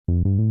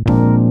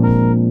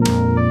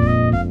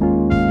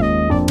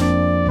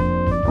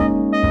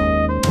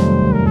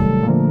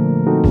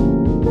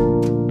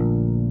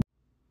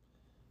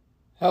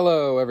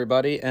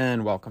everybody,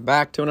 and welcome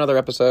back to another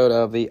episode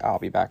of the I'll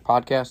Be Back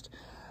podcast.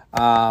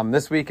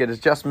 This week it is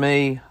just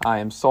me. I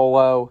am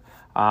solo.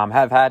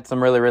 Have had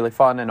some really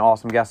fun and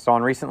awesome guests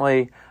on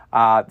recently.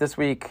 This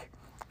week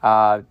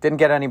didn't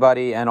get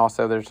anybody, and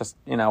also there's just,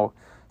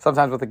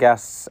 sometimes with the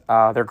guests,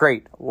 they're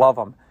great. Love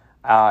them.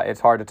 It's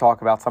hard to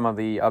talk about some of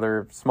the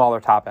other smaller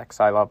topics.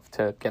 I love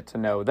to get to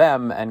know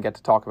them and get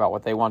to talk about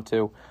what they want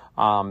to.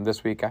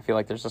 This week I feel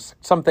like there's just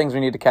some things we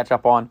need to catch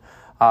up on.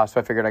 So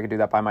I figured I could do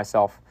that by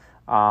myself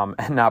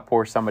and not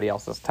pour somebody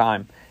else's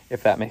time,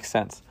 if that makes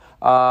sense.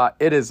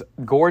 It is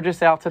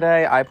gorgeous out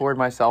today. I poured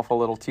myself a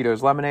little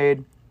Tito's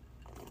lemonade.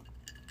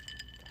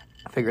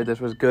 I figured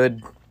this was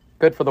good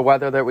for the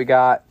weather that we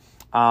got.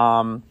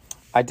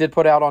 I did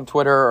put out on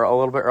Twitter a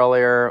little bit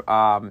earlier,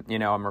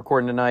 I'm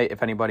recording tonight.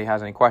 If anybody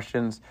has any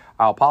questions,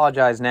 I'll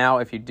apologize now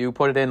if you do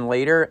put it in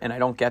later and I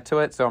don't get to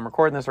it. So I'm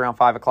recording this around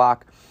 5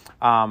 o'clock.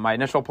 My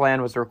initial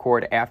plan was to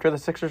record after the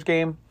Sixers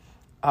game.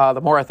 The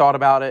more I thought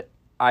about it,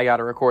 I got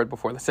to record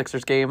before the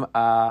Sixers game.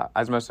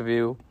 As most of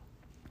you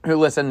who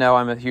listen know,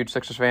 I'm a huge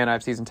Sixers fan. I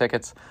have season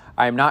tickets.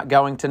 I am not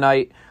going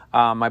tonight.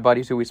 My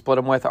buddies who we split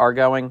them with are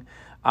going.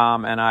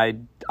 And I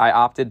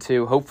opted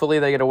to, hopefully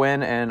they get a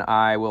win, and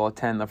I will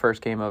attend the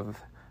first game of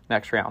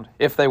next round,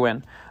 if they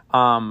win. So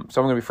I'm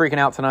going to be freaking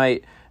out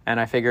tonight, and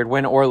I figured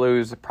win or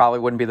lose probably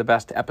wouldn't be the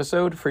best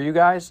episode for you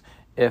guys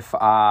if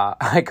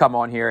I come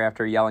on here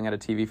after yelling at a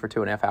TV for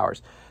 2.5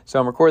 hours. So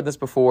I'm recording this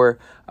before,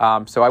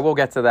 so I will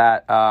get to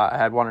that. I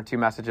had 1 or 2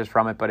 messages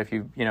from it, but if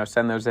you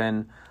send those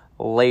in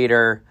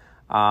later,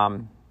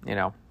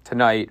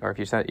 tonight, or if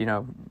you send,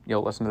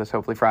 you'll listen to this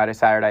hopefully Friday,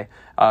 Saturday.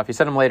 If you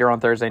send them later on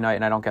Thursday night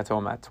and I don't get to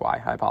them, that's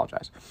why. I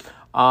apologize.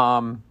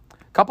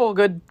 Couple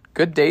of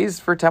good days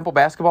for Temple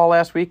basketball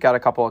last week. Got a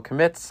couple of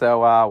commits,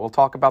 so we'll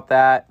talk about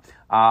that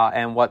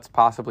and what's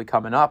possibly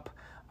coming up.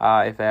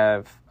 If they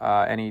have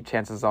any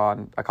chances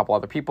on a couple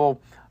other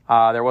people.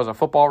 There was a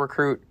football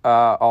recruit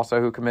also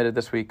who committed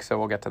this week, so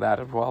we'll get to that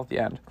as well at the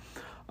end.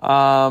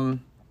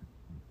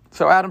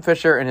 So Adam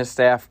Fisher and his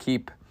staff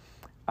keep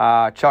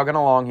chugging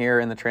along here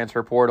in the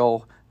transfer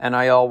portal,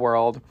 NIL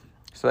world.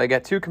 So they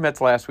get 2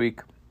 commits last week.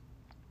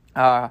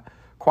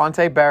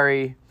 Quante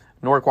Berry,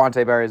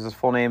 Quante Berry is his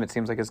full name. It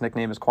seems like his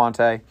nickname is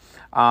Quante,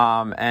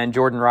 and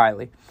Jordan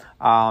Riley.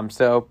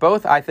 So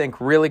both, I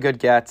think, really good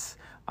gets.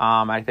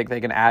 I think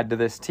they can add to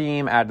this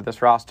team, add to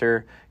this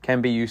roster,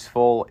 can be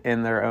useful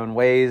in their own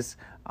ways,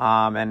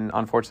 and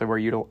unfortunately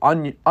were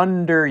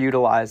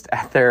underutilized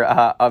at their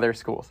other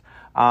schools.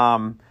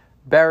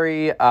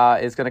 Berry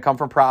is going to come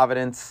from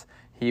Providence.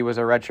 He was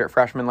a redshirt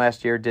freshman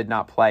last year, did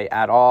not play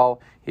at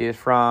all. He is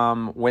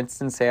from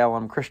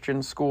Winston-Salem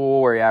Christian School,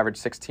 where he averaged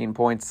 16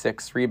 points,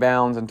 6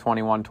 rebounds, and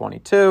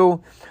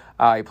 21-22.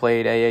 He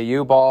played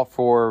AAU ball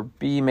for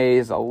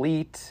B-Mays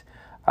Elite.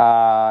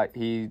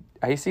 He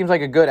seems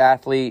like a good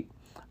athlete.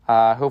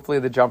 Hopefully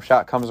the jump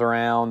shot comes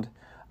around.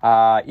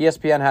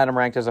 ESPN had him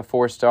ranked as a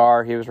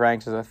 4-star. He was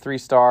ranked as a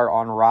 3-star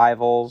on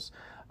Rivals.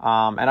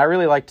 And I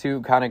really like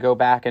to kind of go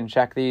back and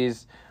check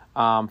these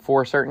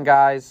for certain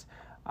guys.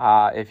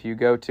 If you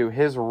go to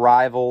his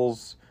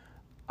Rivals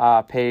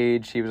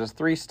page, he was a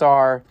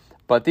 3-star,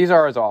 but these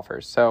are his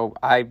offers. So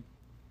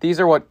these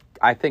are what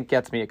I think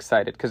gets me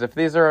excited, because if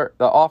these are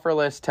the offer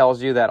list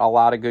tells you that a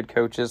lot of good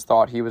coaches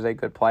thought he was a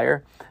good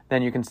player,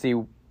 then you can see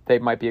they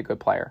might be a good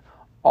player.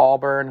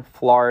 Auburn,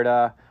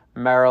 Florida,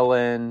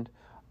 Maryland,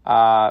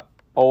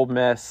 Ole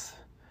Miss,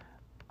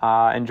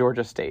 and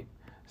Georgia State.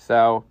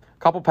 So a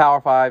couple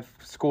Power 5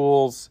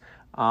 schools.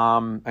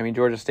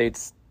 Georgia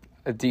State's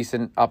a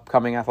decent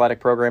upcoming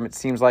athletic program, it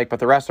seems like, but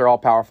the rest are all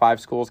Power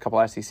 5 schools, a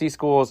couple SEC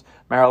schools,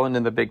 Maryland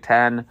in the Big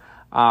Ten.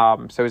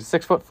 So he's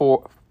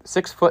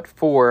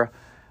 6'4".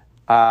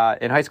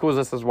 In high school,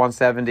 this is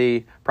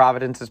 170.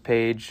 Providence's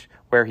page,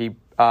 where he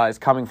is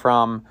coming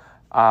from,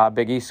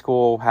 Big East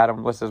school, had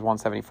him listed as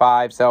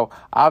 175. So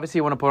obviously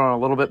you want to put on a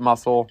little bit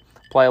muscle,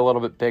 play a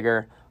little bit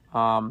bigger.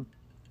 But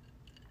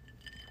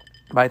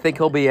I think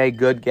he'll be a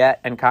good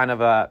get and kind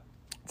of it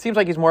seems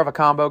like he's more of a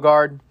combo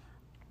guard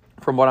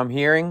from what I'm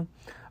hearing.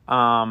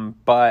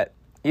 But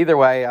either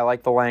way, I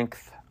like the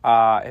length.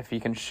 If he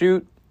can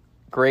shoot,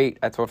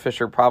 great. That's what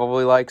Fisher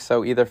probably likes.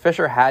 So either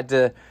Fisher had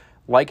to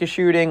like his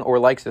shooting or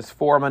likes his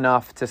form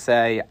enough to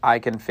say, I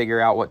can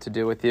figure out what to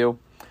do with you.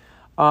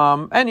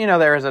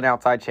 There is an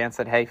outside chance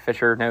that, hey,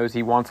 Fisher knows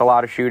he wants a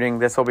lot of shooting.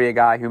 This will be a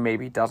guy who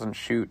maybe doesn't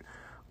shoot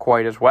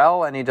quite as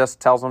well, and he just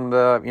tells him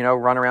to,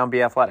 run around,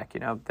 be athletic.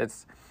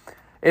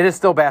 It is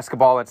still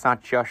basketball. It's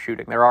not just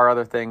shooting. There are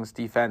other things,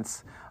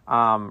 defense,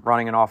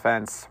 running an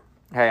offense.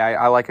 Hey,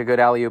 I like a good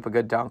alley-oop, a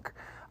good dunk.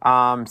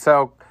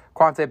 So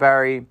Quante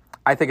Berry,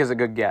 I think, is a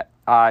good get.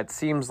 It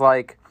seems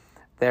like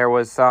there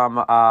was some,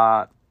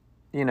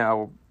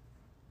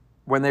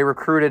 when they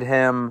recruited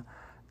him,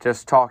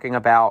 just talking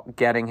about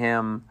getting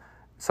him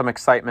some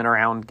excitement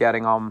around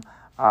getting him.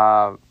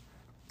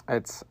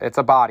 It's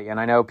a body. And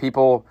I know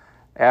people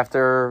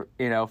after,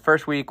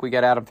 first week we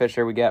get Adam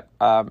Fisher, we get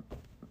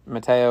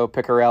Matteo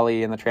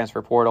Piccarelli in the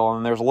transfer portal,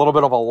 and there's a little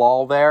bit of a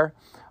lull there.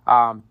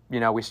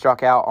 We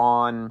struck out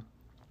on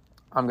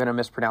I'm going to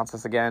mispronounce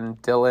this again,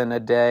 Dylan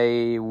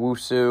Ade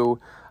Wusu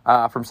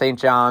from St.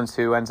 John's,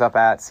 who ends up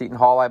at Seton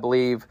Hall, I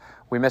believe.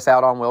 We miss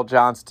out on Will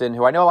Johnston,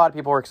 who I know a lot of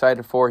people were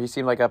excited for. He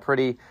seemed like a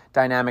pretty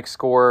dynamic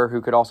scorer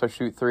who could also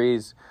shoot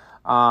threes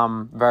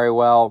very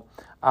well.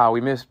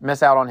 We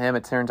miss out on him.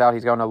 It turns out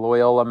he's going to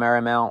Loyola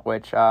Marymount,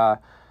 which, I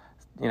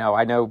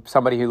know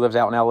somebody who lives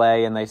out in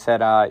L.A., and they said,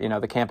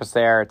 the campus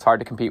there, it's hard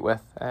to compete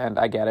with, and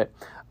I get it.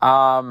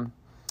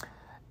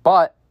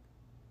 But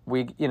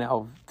we,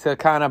 to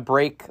kind of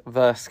break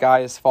the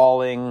sky is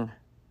falling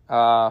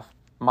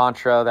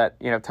mantra that,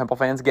 Temple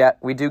fans get,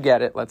 we do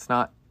get it. Let's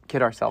not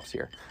kid ourselves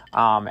here.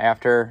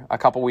 After a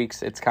couple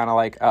weeks, it's kind of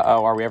like,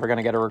 are we ever going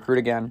to get a recruit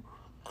again?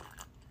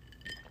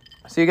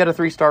 So you get a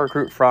 3-star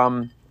recruit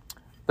from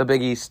the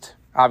Big East.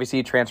 Obviously,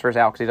 he transfers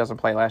out because he doesn't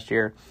play last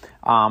year.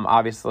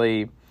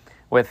 Obviously,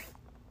 with,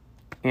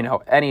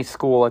 any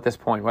school at this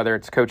point, whether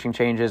it's coaching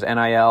changes,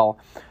 NIL,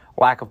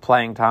 lack of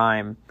playing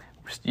time,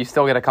 you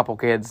still get a couple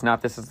kids.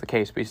 Not this is the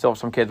case, but you still have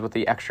some kids with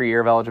the extra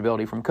year of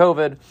eligibility from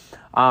COVID.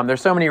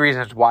 There's so many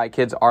reasons why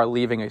kids are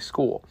leaving a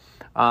school.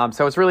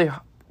 So it's really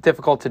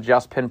difficult to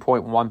just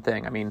pinpoint one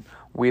thing. I mean,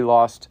 we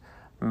lost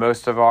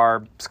most of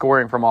our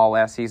scoring from all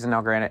last season.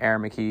 Now, granted,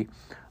 Aaron McKee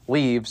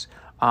leaves,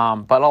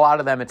 but a lot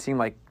of them, it seemed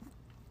like,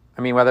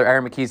 whether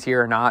Aaron McKee's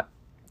here or not,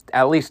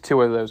 at least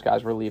 2 of those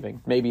guys were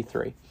leaving, maybe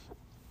 3.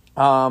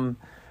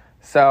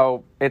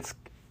 So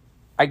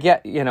I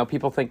get,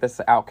 people think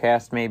this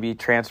outcast maybe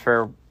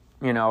transfer,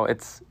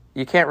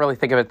 you can't really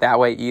think of it that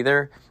way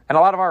either. And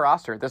a lot of our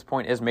roster at this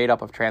point is made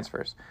up of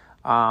transfers.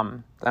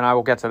 And I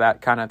will get to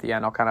that kind of at the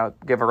end. I'll kind of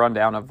give a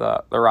rundown of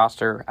the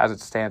roster as it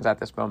stands at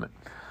this moment.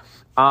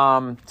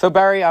 So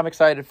Barry, I'm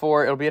excited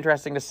for. It'll be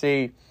interesting to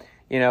see,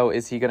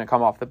 is he going to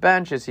come off the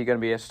bench? Is he going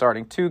to be a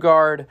starting 2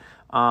 guard?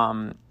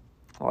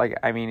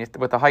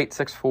 With the height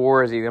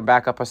 6'4", is he going to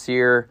back up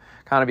Asir,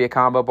 kind of be a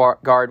combo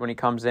guard when he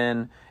comes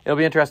in? It'll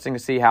be interesting to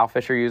see how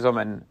Fisher uses him,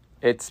 and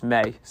it's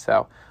May,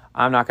 so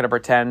I'm not going to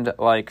pretend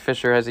like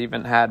Fisher has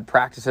even had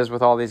practices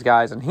with all these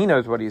guys, and he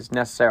knows what he's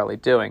necessarily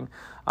doing.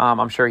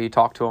 I'm sure he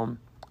talked to him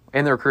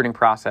in the recruiting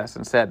process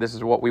and said, this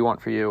is what we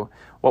want for you,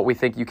 what we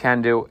think you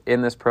can do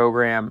in this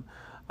program,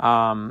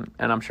 and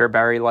I'm sure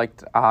Barry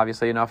liked,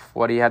 obviously enough,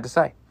 what he had to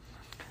say.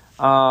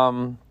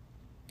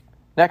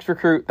 Next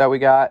recruit that we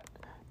got,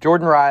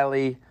 Jordan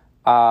Riley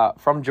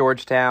from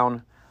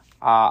Georgetown.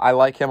 I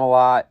like him a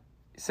lot.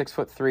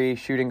 6'3",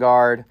 shooting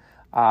guard.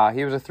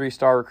 He was a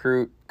 3-star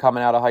recruit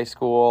coming out of high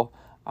school,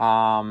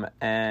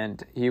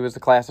 and he was the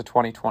class of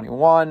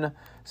 2021.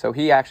 So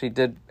he actually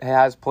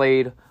has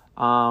played,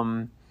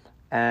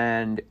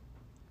 and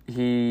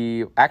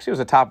he actually was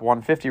a top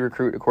 150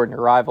 recruit according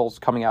to Rivals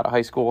coming out of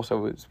high school.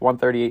 So it was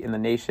 138 in the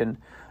nation.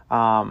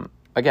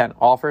 Again,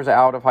 offers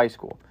out of high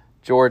school: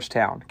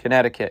 Georgetown,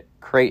 Connecticut,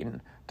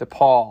 Creighton,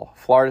 DePaul,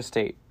 Florida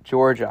State,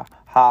 Georgia,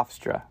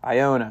 Hofstra,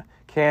 Iona,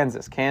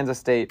 Kansas, Kansas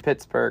State,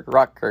 Pittsburgh,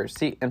 Rutgers,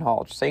 Seton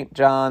Hall, St.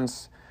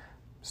 John's,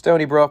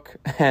 Stony Brook,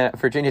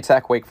 Virginia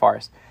Tech, Wake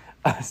Forest.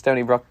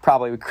 Stony Brook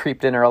probably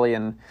creeped in early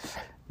and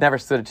never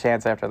stood a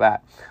chance after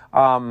that.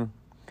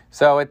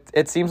 So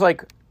it seems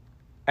like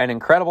an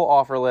incredible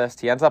offer list.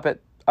 He ends up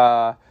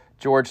at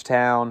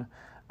Georgetown,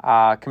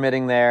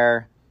 committing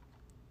there.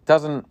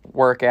 Doesn't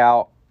work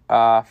out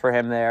for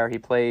him there. He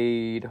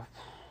played,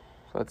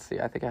 let's see,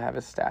 I think I have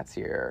his stats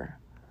here.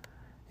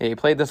 Yeah, he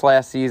played this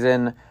last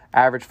season,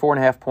 averaged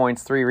 4.5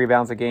 points, 3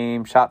 rebounds a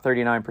game, shot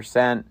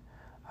 39%.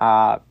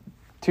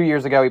 2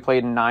 years ago, he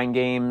played in 9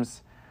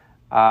 games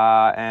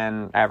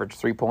and averaged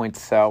 3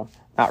 points, so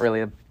not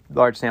really a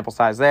large sample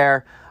size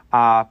there.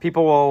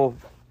 People will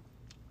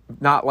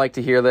not like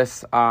to hear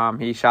this.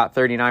 He shot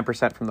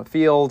 39% from the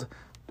field,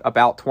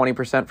 about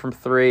 20% from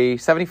 3,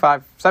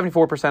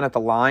 74% at the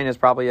line is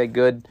probably a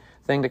good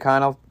thing to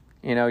kind of,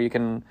 you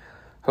can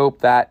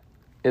hope that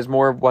is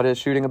more of what his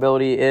shooting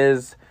ability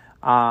is.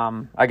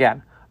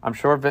 Again, I'm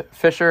sure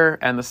Fisher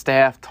and the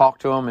staff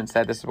talked to him and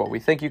said, this is what we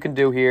think you can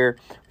do here.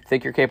 We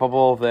think you're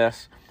capable of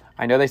this.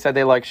 I know they said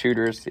they like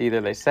shooters.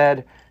 Either they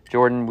said,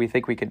 Jordan, we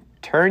think we could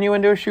turn you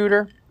into a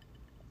shooter,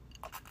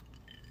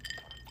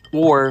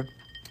 or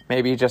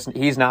maybe just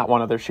he's not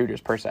one of their shooters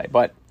per se.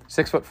 But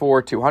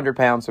 6'4", 200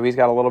 pounds, so he's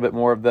got a little bit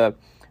more of the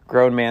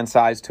grown man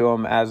size to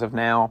him as of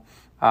now.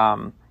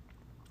 And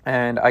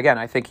again,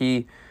 I think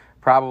he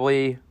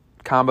probably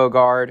combo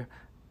guard,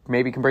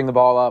 maybe can bring the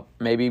ball up.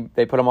 Maybe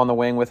they put him on the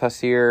wing with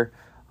Hasir.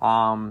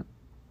 And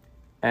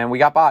we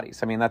got bodies.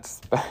 I mean,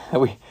 that's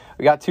we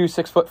got 2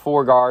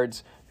 6'4"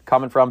 guards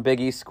coming from Big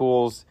East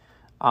schools.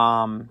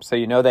 So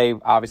they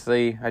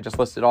obviously, I just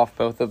listed off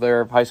both of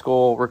their high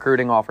school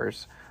recruiting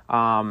offers.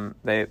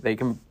 They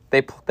can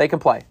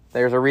play.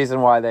 There's a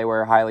reason why they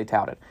were highly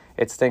touted.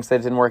 It stinks that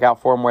it didn't work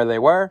out for them where they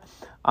were.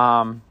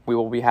 We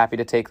will be happy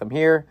to take them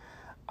here.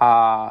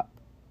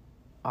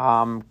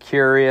 I'm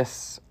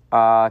curious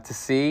to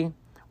see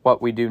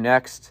what we do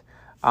next.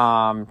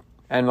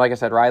 And like I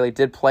said, Riley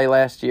did play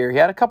last year. He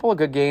had a couple of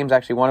good games.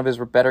 Actually, one of his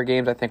better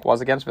games, I think,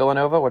 was against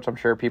Villanova, which I'm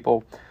sure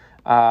people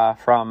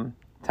from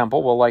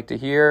Temple will like to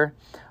hear.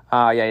 He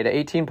had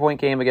an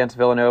 18-point game against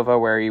Villanova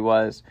where he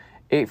was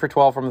 8 for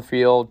 12 from the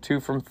field, 2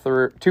 for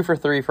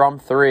 3 from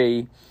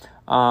 3. He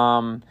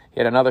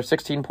had another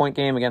 16-point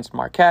game against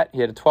Marquette. He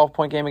had a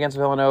 12-point game against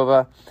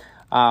Villanova.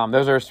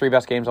 Those are his 3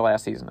 best games of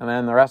last season. And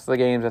then the rest of the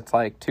games, it's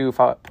like 2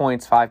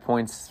 points, 5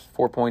 points,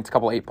 4 points, a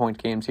couple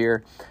 8-point games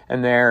here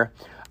and there.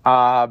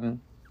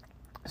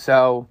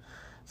 So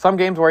some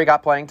games where he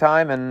got playing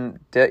time, and,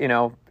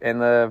 in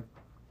the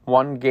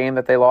one game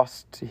that they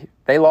lost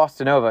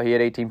to Nova, he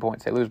had 18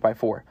 points. They lose by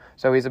 4.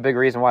 So he's a big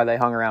reason why they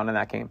hung around in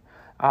that game,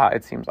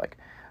 it seems like.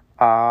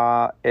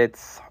 I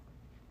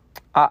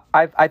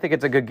think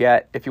it's a good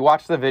get. If you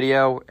watch the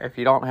video, if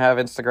you don't have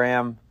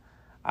Instagram,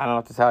 I don't know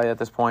what to tell you at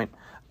this point.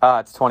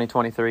 It's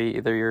 2023.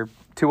 Either you're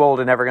too old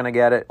and never going to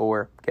get it,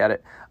 or get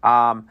it.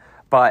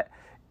 But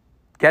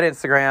get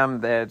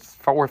Instagram.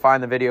 We'll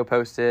find the video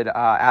posted.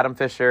 Adam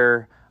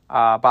Fisher,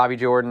 Bobby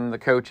Jordan, the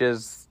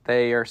coaches,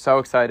 they are so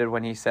excited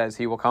when he says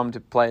he will come to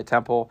play at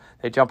Temple.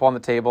 They jump on the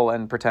table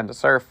and pretend to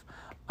surf.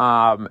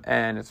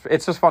 And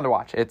it's just fun to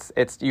watch.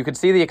 It's you can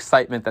see the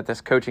excitement that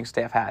this coaching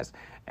staff has.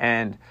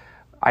 And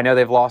I know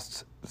they've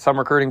lost some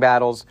recruiting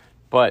battles,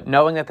 but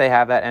knowing that they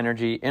have that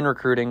energy in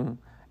recruiting,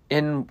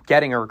 in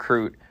getting a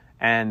recruit,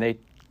 and they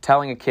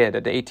telling a kid,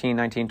 an 18,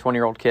 19,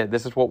 20-year-old kid,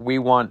 this is what we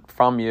want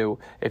from you.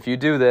 If you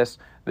do this,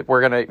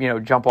 we're going to,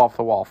 jump off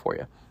the wall for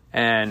you.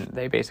 And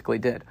they basically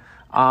did.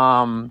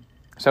 So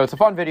it's a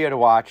fun video to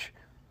watch.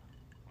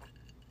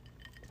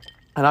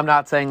 And I'm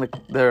not saying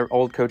the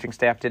old coaching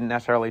staff didn't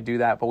necessarily do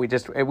that, but we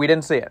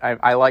didn't see it.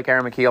 I like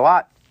Aaron McKee a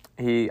lot.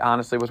 He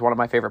honestly was one of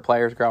my favorite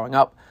players growing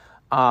up.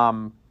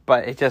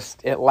 But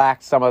it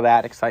lacked some of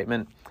that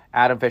excitement.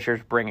 Adam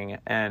Fisher's bringing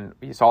it, and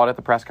you saw it at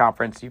the press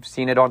conference. You've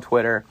seen it on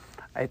Twitter.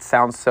 It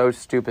sounds so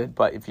stupid,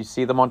 but if you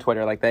see them on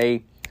Twitter, like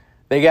they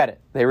get it.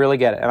 They really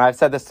get it. And I've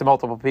said this to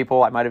multiple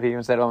people. I might have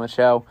even said it on the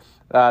show.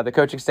 The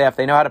coaching staff,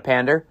 they know how to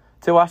pander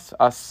to us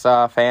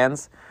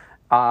fans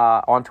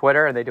on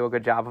Twitter, and they do a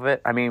good job of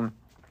it. I mean,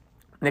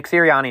 Nick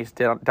Sirianni's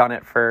done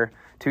it for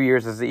 2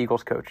 years as the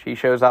Eagles coach. He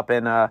shows up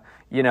in a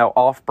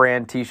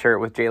off-brand T-shirt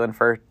with Jalen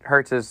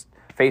Hurts'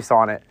 face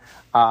on it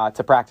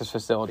to practice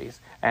facilities,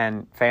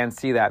 and fans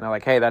see that and they're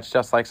like, hey, that's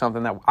just like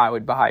something that I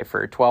would buy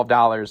for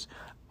 $12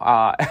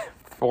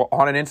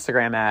 on an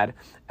Instagram ad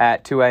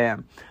at 2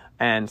 a.m.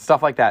 and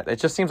stuff like that. It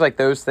just seems like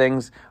those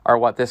things are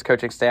what this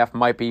coaching staff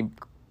might be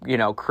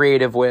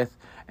creative with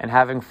and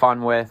having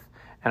fun with,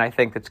 and I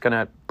think it's going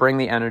to bring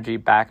the energy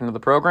back into the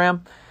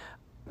program.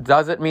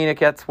 Does it mean it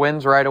gets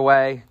wins right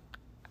away?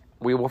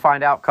 We will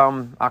find out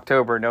come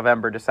October,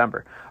 November,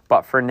 December.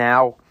 But for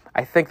now,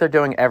 I think they're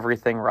doing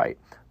everything right.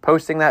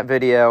 Posting that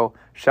video,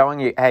 showing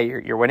you, hey,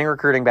 you're winning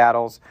recruiting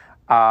battles.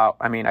 I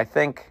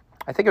think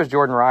it was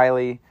Jordan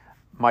Riley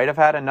might have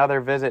had another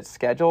visit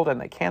scheduled and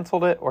they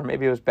canceled it, or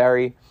maybe it was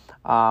Barry.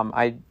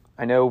 I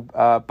know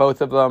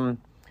both of them,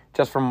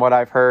 just from what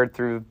I've heard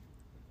through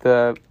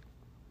the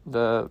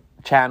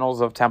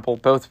channels of Temple,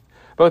 both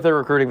their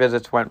recruiting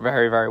visits went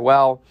very, very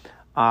well.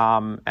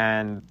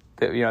 And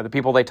the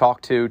people they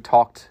talked to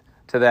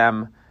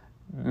them,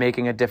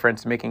 making a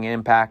difference, making an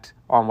impact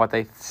on what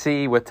they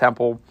see with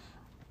Temple.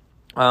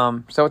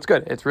 So it's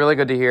good. It's really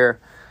good to hear.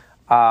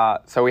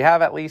 So we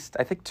have at least,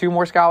 I think, 2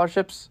 more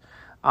scholarships.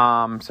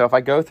 So if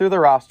I go through the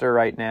roster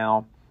right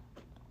now,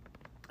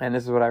 and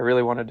this is what I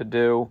really wanted to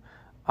do,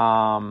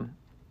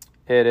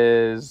 it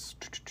is,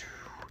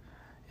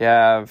 you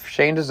have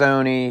Shane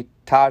Dezzoni,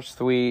 Taj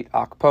Sweet,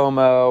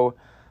 Akpomo,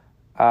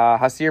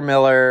 Hasir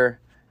Miller,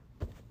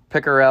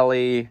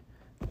 Picarelli,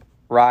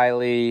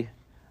 Riley,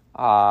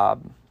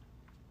 Quante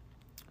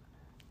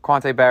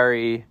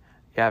Berry, you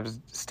have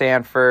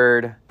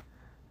Stanford,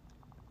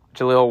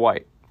 Jaleel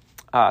White.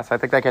 So I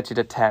think that gets you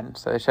to 10.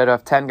 So they should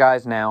have 10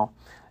 guys now.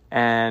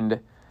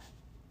 And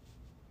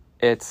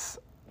it's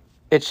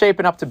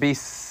shaping up to be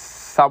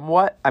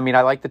somewhat. I mean,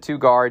 I like the 2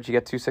 guards. You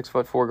get 2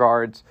 6'4"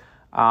 guards.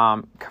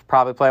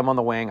 Probably play them on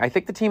the wing. I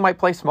think the team might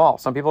play small.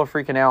 Some people are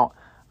freaking out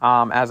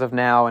as of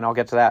now, and I'll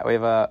get to that. We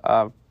have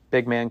a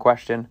big man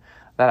question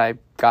that I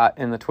got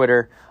in the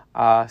Twitter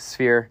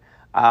sphere.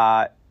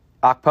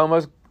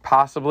 Akpomo's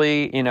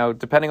possibly,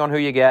 depending on who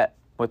you get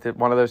with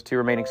one of those 2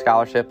 remaining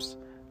scholarships,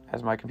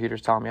 as my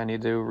computer's telling me I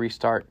need to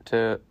restart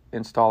to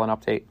install an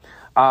update.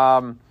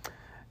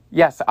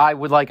 Yes, I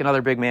would like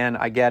another big man.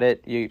 I get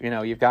it.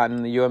 You've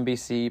gotten the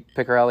UMBC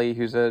Picarelli,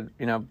 who's a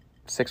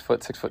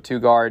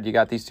 6'2" guard. You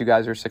got these 2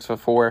 guys who are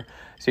 6'4",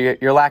 so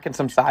you're lacking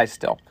some size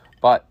still.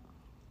 But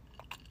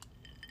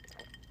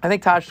I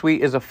think Taj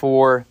Sweet is a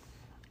 4,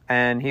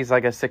 and he's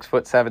like a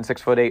 6'7",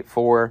 6'8"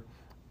 4.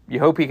 You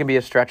hope he can be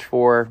a stretch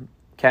 4.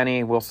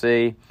 Kenny, we'll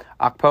see.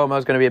 Akpomo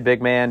is going to be a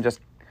big man. Just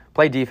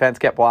play defense,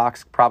 get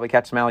blocks, probably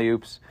catch some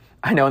alley-oops.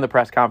 I know in the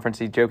press conference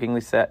he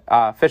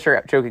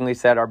Fisher jokingly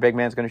said our big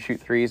man's going to shoot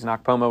threes, and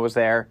Akpomo was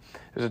there.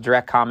 It was a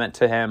direct comment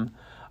to him.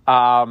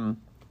 But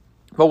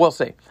we'll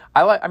see.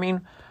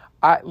 Even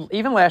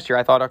last year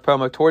I thought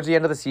Akpomo, towards the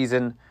end of the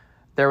season,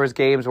 there was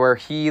games where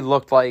he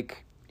looked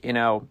like,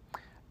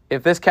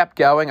 if this kept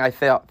going, I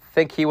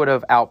think he would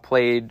have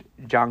outplayed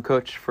John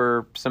Kutch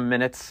for some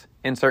minutes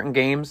in certain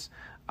games.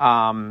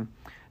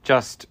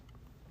 Just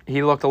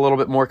he looked a little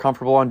bit more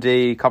comfortable on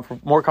D,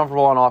 more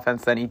comfortable on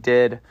offense than he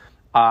did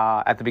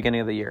at the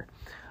beginning of the year.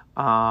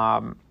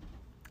 And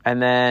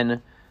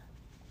then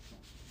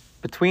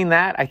between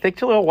that, I think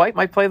Jaleel White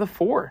might play the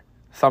 4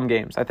 some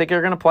games. I think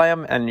you're going to play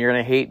him, and you're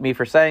going to hate me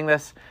for saying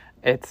this.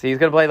 He's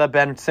going to play the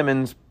Ben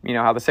Simmons,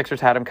 how the Sixers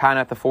had him kind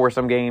of at the 4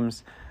 some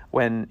games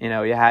when, you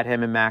had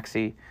him and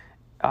Maxey.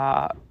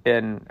 Don't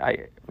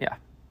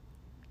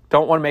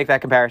want to make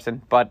that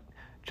comparison, but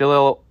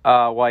Jaleel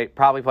White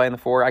probably playing the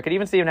 4. I could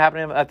even see him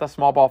happening at the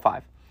small ball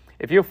 5.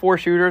 If you have 4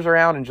 shooters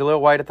around and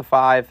Jaleel White at the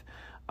 5,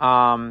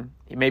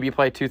 maybe you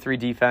play 2-3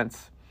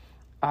 defense.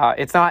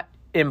 It's not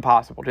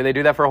impossible. Do they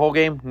do that for a whole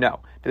game? No.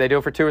 Do they do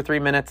it for 2 or 3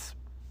 minutes?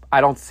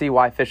 I don't see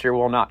why Fisher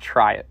will not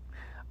try it.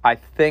 I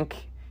think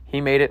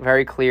he made it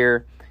very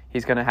clear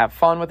he's going to have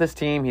fun with his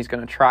team. He's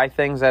going to try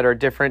things that are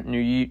different and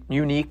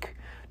unique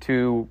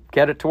to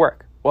get it to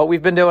work. What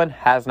we've been doing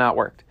has not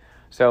worked.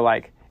 So,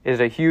 it's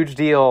a huge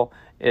deal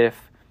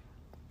if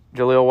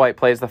Jaleel White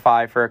plays the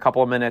 5 for a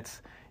couple of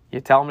minutes.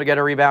 You tell him to get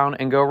a rebound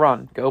and go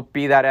run. Go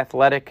be that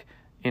athletic,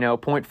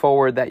 point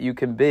forward that you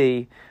can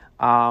be.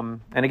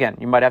 And again,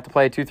 you might have to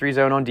play a 2-3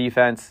 zone on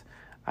defense.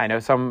 I know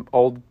some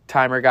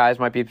old-timer guys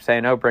might be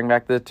saying, bring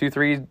back the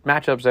 2-3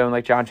 matchup zone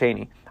like John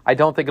Chaney. I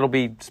don't think it'll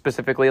be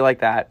specifically like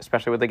that,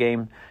 especially when the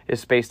game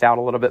is spaced out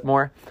a little bit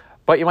more.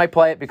 But you might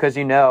play it because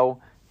you're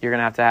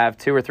going to have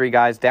 2 or 3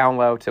 guys down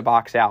low to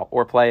box out,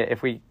 or play it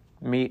if we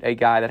meet a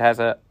guy that has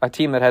a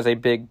team that has a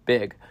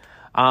big.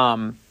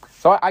 So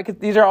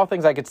these are all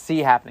things I could see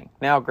happening.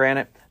 Now,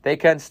 granted, they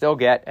can still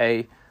get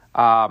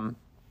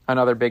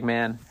another big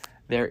man.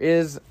 There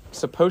is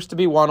supposed to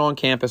be one on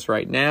campus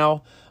right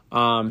now.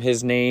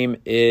 His last name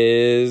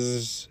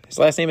is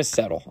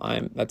Settle.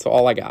 That's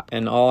all I got.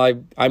 And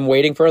I'm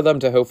waiting for them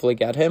to hopefully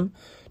get him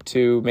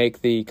to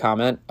make the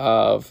comment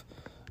of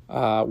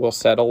we'll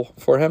settle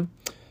for him.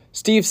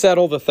 Steve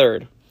Settle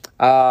III.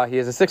 He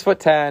is a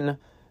 6'10",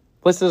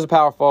 listed as a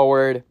power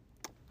forward.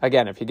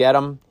 Again, if you get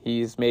him,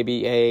 he's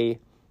maybe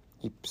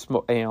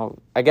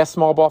I guess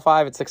small ball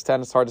 5 at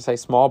 6'10". It's hard to say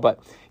small, but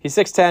he's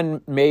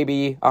 6'10",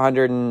 maybe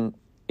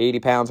 180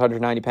 pounds,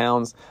 190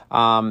 pounds.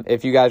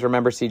 If you guys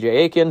remember C.J.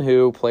 Aiken,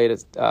 who played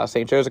at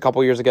St. Joe's a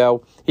couple years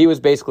ago, he was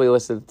basically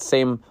listed at the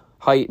same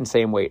height and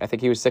same weight. I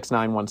think he was 6'9",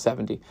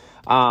 170.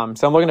 So I'm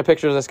looking at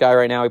pictures of this guy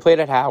right now. He played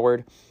at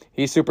Howard.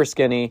 He's super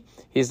skinny.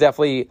 He's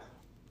definitely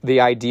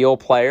the ideal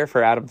player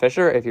for Adam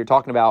Fisher if you're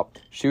talking about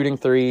shooting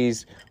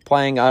threes,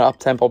 playing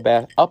up-tempo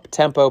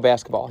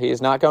basketball. He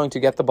is not going to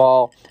get the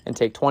ball and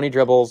take 20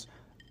 dribbles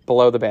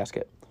below the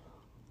basket.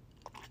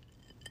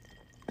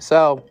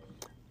 So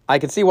I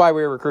can see why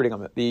we were recruiting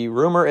him. The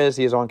rumor is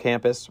he is on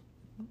campus.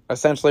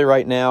 Essentially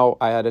right now,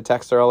 I had a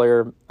text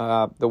earlier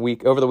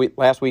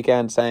last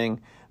weekend saying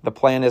the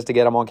plan is to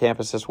get him on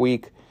campus this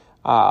week.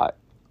 I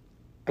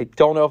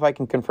don't know if I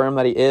can confirm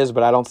that he is,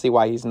 but I don't see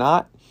why he's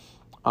not.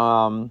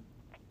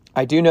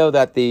 I do know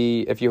that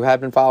if you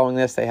have been following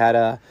this, they had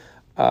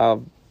a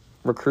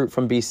recruit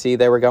from BC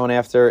they were going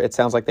after. It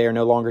sounds like they are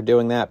no longer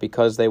doing that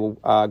because they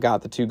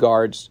got the 2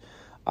 guards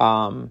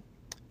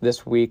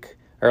this week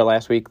or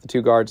last week. The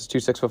 2 guards, 2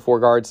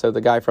 6'4" guards. So the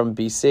guy from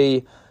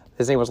BC,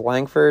 his name was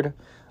Langford.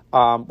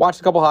 Watched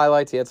a couple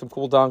highlights. He had some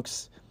cool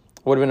dunks.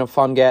 Would have been a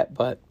fun get,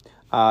 but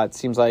it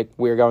seems like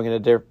we're going in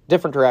a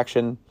different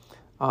direction.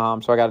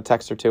 So I got a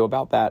text or 2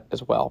 about that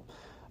as well,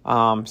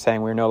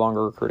 saying we're no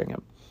longer recruiting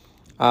him.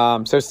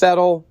 So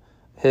Settle,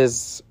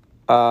 he's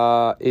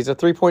a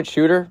 3-point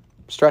shooter,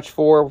 stretch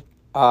 4,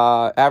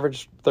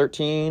 averaged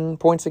 13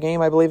 points a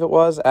game, I believe it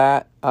was,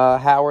 at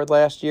Howard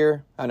last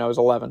year. I know it was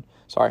 11.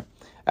 Sorry.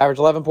 Averaged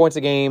 11 points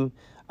a game.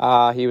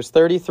 He was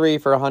 33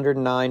 for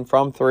 109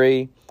 from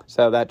 3,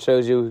 so that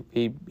shows you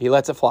he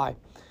lets it fly.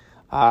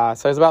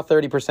 So he's about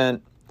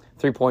 30%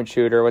 3-point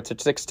shooter, which at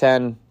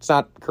 6'10", it's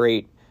not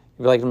great.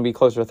 You'd like him to be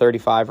closer to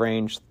 35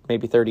 range,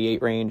 maybe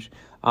 38 range.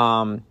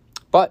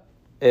 But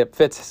it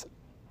fits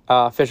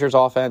Fisher's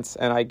offense,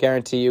 and I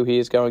guarantee you he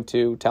is going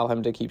to tell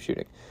him to keep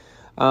shooting.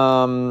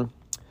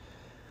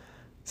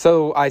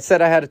 So I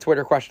said I had a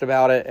Twitter question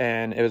about it,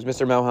 and it was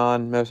Mr.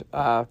 Mohan.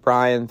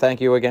 Brian,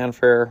 thank you again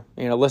for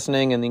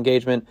listening and the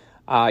engagement.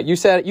 You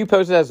said you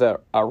posed as a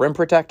rim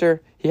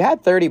protector. He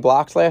had 30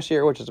 blocks last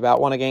year, which is about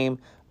 1 a game,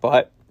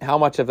 but how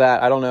much of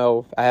that, I don't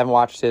know. I haven't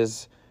watched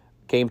his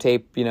game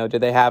tape.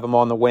 Did they have him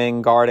on the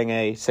wing guarding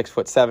a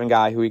 6'7"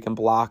 guy who he can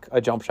block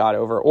a jump shot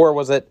over, or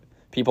was it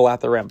people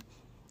at the rim?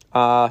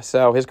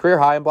 So his career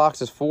high in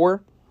blocks is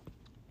 4.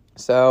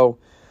 So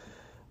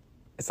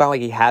it's not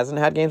like he hasn't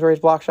had games where he's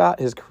block shot.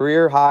 His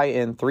career high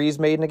in threes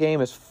made in a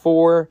game is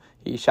 4.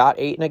 He shot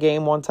 8 in a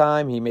game one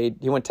time. He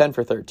went 10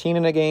 for 13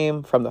 in a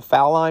game from the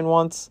foul line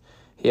once.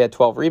 He had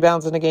 12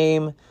 rebounds in a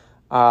game.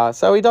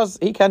 So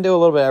he can do a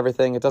little bit of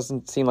everything. It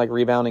doesn't seem like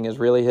rebounding is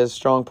really his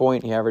strong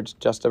point. He averaged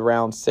just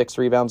around 6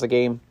 rebounds a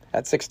game.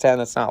 At 6'10",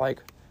 that's not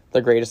like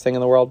the greatest thing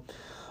in the world.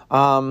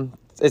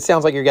 It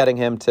sounds like you're getting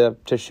him to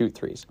shoot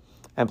threes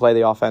and play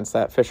the offense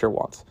that Fisher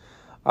wants.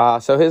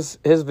 So his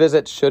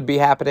visit should be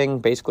happening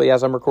basically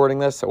as I'm recording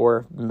this,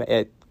 or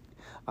it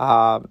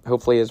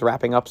hopefully is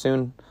wrapping up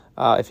soon.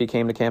 if he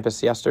came to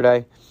campus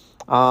yesterday.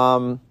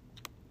 But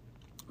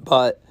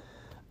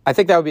I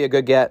think that would be a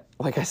good get.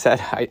 Like I said,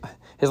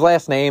 his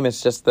last name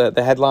is just the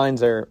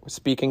headlines are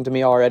speaking to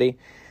me already.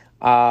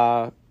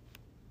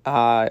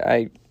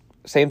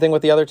 Same thing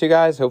with the other two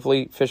guys.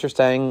 Hopefully Fisher's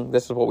saying,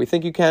 this is what we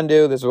think you can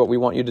do. This is what we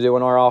want you to do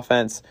in our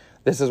offense.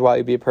 This is why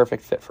you'd be a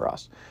perfect fit for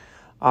us.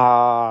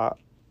 No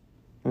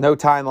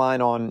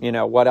timeline on,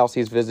 what else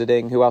he's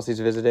visiting, who else he's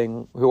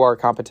visiting, who our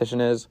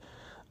competition is,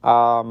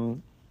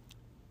 and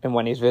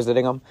when he's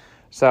visiting them.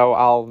 So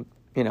I'll,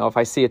 if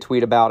I see a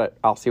tweet about it,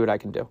 I'll see what I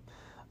can do.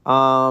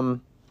 I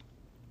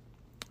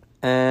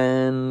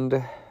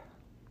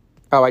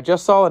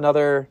just saw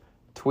another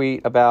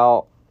tweet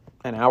about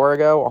an hour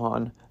ago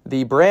on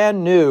the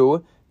brand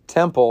new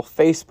Temple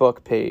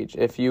Facebook page.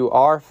 If you're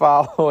on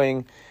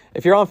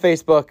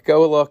Facebook,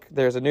 go look.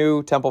 There's a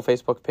new Temple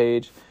Facebook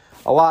page.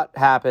 A lot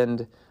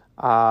happened.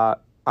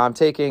 I'm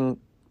taking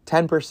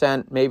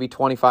 10%, maybe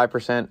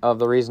 25% of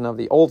the reason of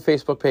the old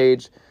Facebook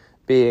page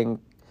being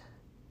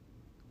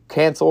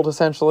canceled,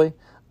 essentially.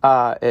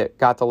 It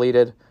got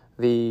deleted.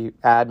 The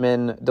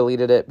admin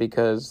deleted it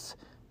because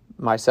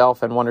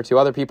myself and one or two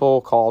other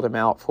people called him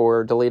out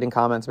for deleting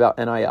comments about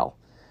NIL.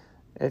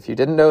 If you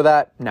didn't know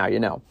that, now you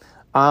know.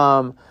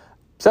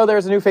 So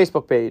there's a new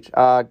Facebook page.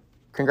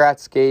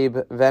 Congrats, Gabe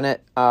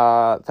Bennett.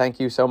 Thank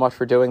you so much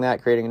for doing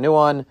that, creating a new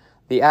one.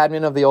 The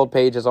admin of the old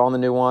page is on the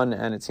new one,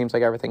 and it seems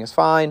like everything is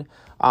fine.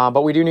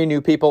 But we do need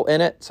new people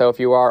in it. So if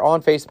you are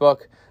on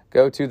Facebook,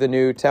 go to the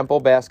new Temple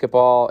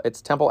Basketball.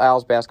 It's Temple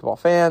Owls Basketball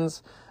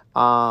Fans.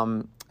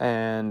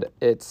 And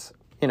it's,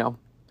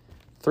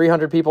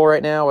 300 people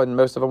right now, and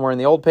most of them were in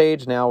the old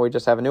page. Now we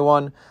just have a new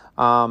one.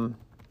 I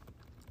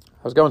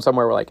was going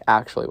somewhere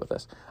actually with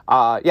this.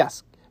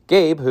 Yes,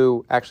 Gabe,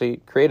 who actually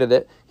created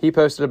it, he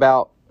posted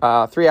about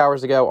 3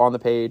 hours ago on the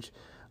page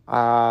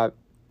a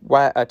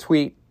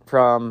tweet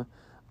from,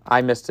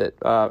 I missed it,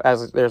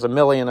 as there's a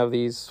million of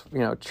these,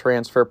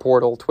 transfer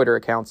portal Twitter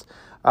accounts.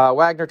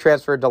 Wagner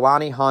transferred.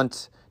 Delani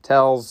Hunt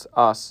tells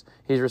us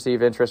he's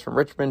received interest from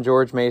Richmond,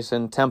 George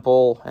Mason,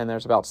 Temple, and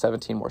there's about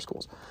 17 more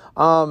schools.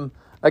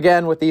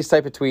 Again, with these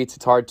type of tweets,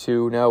 it's hard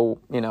to know,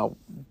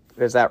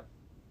 is that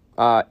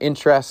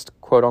interest,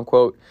 quote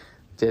unquote.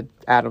 Did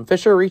Adam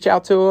Fisher reach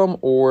out to him,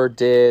 or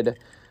did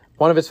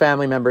one of his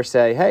family members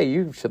say, hey,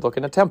 you should look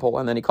into Temple?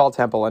 And then he called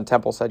Temple, and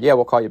Temple said, yeah,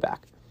 we'll call you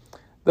back.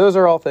 Those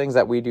are all things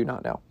that we do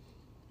not know.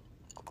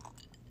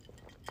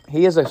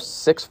 He is a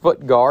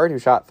 6-foot guard who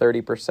shot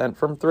 30%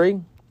 from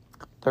three.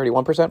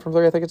 31% from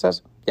three, I think it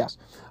says. Yes.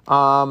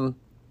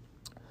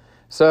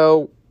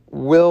 So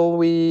will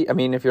we,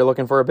 if you're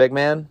looking for a big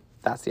man,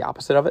 that's the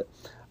opposite of it.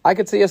 I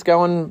could see us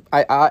going,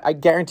 I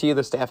guarantee you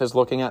the staff is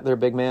looking at their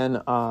big man,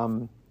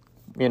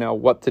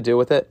 what to do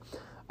with it.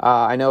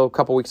 I know a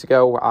couple weeks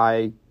ago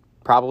I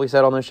probably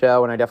said on the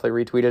show, and I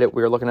definitely retweeted it,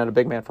 we were looking at a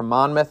big man from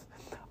Monmouth.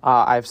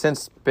 I've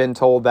since been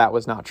told that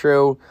was not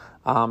true.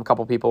 A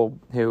couple people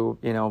who,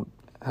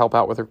 help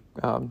out with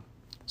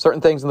certain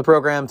things in the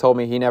program told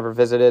me he never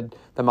visited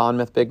the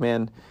Monmouth big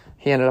man.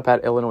 He ended up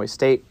at Illinois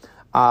State.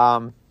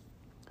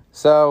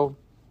 So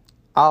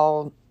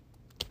I'll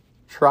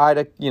try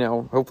to,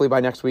 hopefully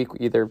by next week,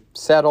 either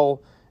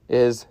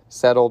is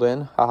settled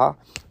in. Haha.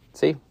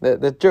 See,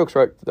 the jokes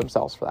wrote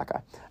themselves for that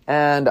guy.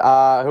 And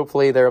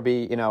hopefully there'll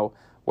be,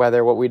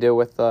 whether what we do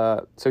with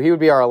so he would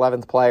be our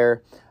 11th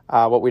player.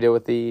 What we do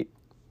with the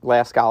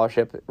last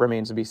scholarship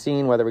remains to be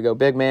seen, whether we go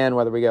big man,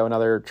 whether we go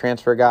another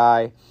transfer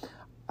guy.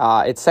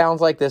 It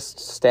sounds like this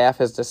staff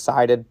has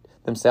decided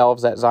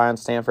themselves that Zion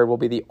Stanford will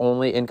be the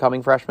only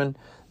incoming freshman.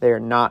 They are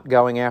not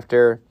going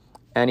after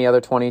any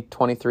other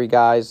 2023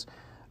 guys.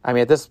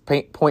 At this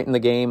point in the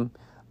game,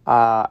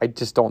 I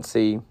just don't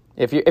see.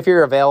 If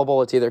you're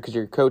available, it's either because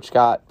your coach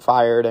got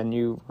fired and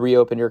you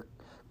reopen your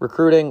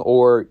recruiting,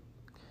 or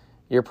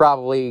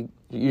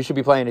you should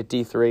be playing at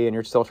D3 and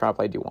you're still trying to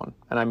play D1.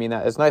 And I mean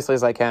that as nicely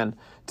as I can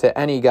to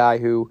any guy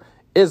who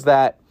is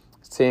that,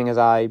 seeing as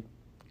I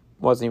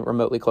wasn't even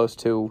remotely close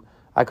to,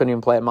 I couldn't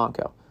even play at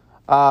Monco.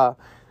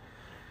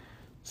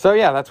 So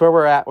yeah, that's where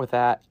we're at with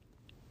that.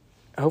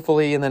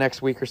 Hopefully in the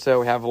next week or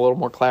so we have a little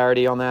more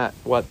clarity on that,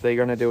 what they're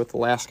going to do with the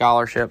last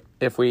scholarship.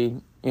 If we,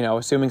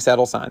 assuming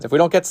Settle signs. If we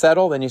don't get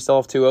Settle, then you still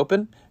have 2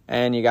 open,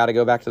 and you got to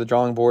go back to the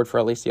drawing board for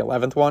at least the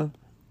 11th one.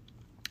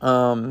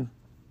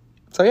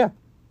 So yeah.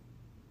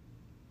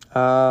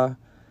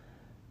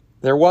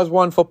 There was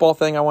one football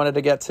thing I wanted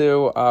to get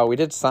to. We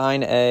did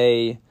sign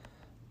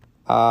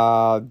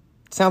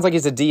sounds like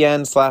he's a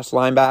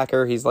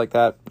DN/linebacker. He's like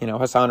that,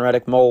 Hassan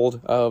Reddick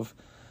mold of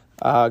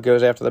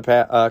goes after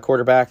the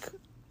quarterback.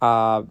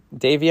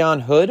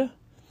 Davion Hood.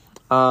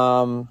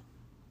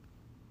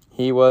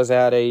 He was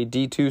at a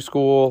D2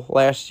 school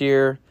last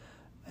year,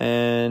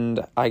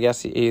 and I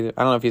guess I don't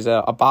know if he's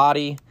a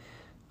body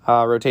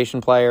rotation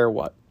player or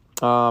what.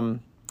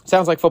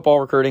 Sounds like football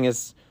recruiting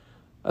is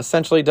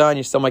essentially done.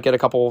 You still might get a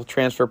couple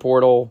transfer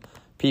portal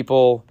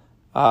people,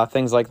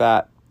 things like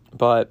that.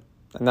 But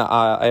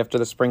after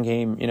the spring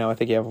game, I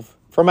think you have,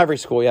 from every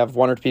school, you have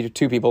 1 or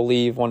 2 people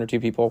leave, 1 or 2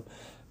 people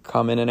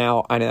come in and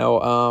out. I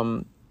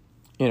know,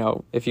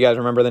 if you guys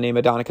remember the name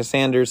of Donica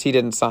Sanders, he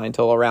didn't sign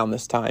till around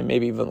this time,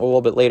 maybe even a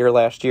little bit later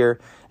last year,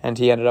 and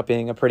he ended up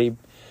being a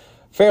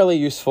fairly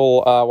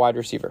useful wide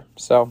receiver.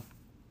 So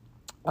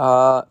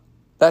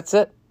that's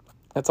it.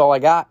 That's all I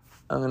got.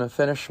 I'm going to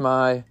finish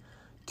my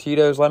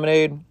Tito's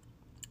lemonade,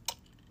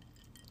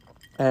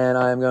 and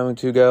I'm going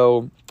to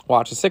go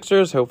watch the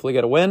Sixers, hopefully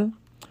get a win,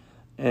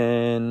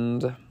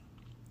 and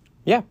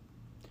yeah.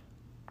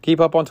 Keep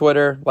up on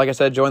Twitter. Like I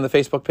said, join the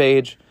Facebook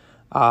page.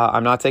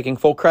 I'm not taking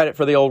full credit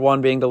for the old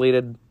one being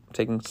deleted. I'm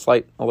taking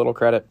a little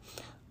credit.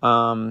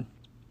 But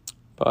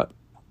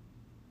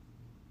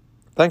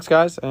thanks,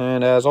 guys.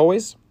 And as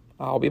always,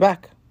 I'll be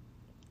back.